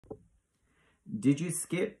Did you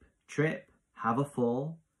skip, trip, have a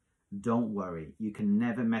fall? Don't worry, you can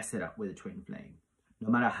never mess it up with a twin flame. No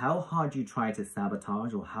matter how hard you try to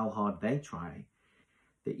sabotage or how hard they try,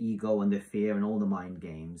 the ego and the fear and all the mind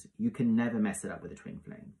games, you can never mess it up with a twin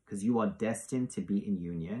flame, because you are destined to be in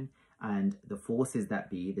union, and the forces that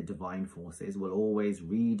be, the divine forces, will always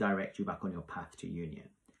redirect you back on your path to union.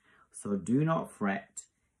 So do not fret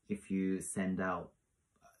if you send out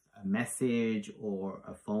a message or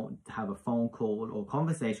have a phone call or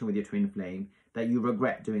conversation with your twin flame that you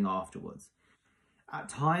regret doing afterwards. At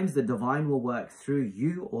times, the divine will work through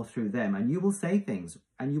you or through them, and you will say things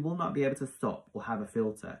and you will not be able to stop or have a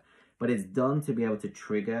filter, but it's done to be able to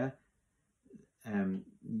trigger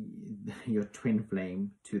your twin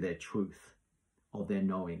flame to their truth of their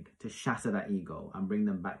knowing, to shatter that ego and bring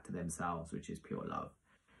them back to themselves, which is pure love.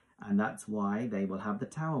 And that's why they will have the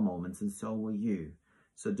tower moments, and so will you.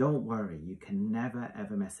 So don't worry, you can never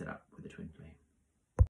ever mess it up with a twin flame.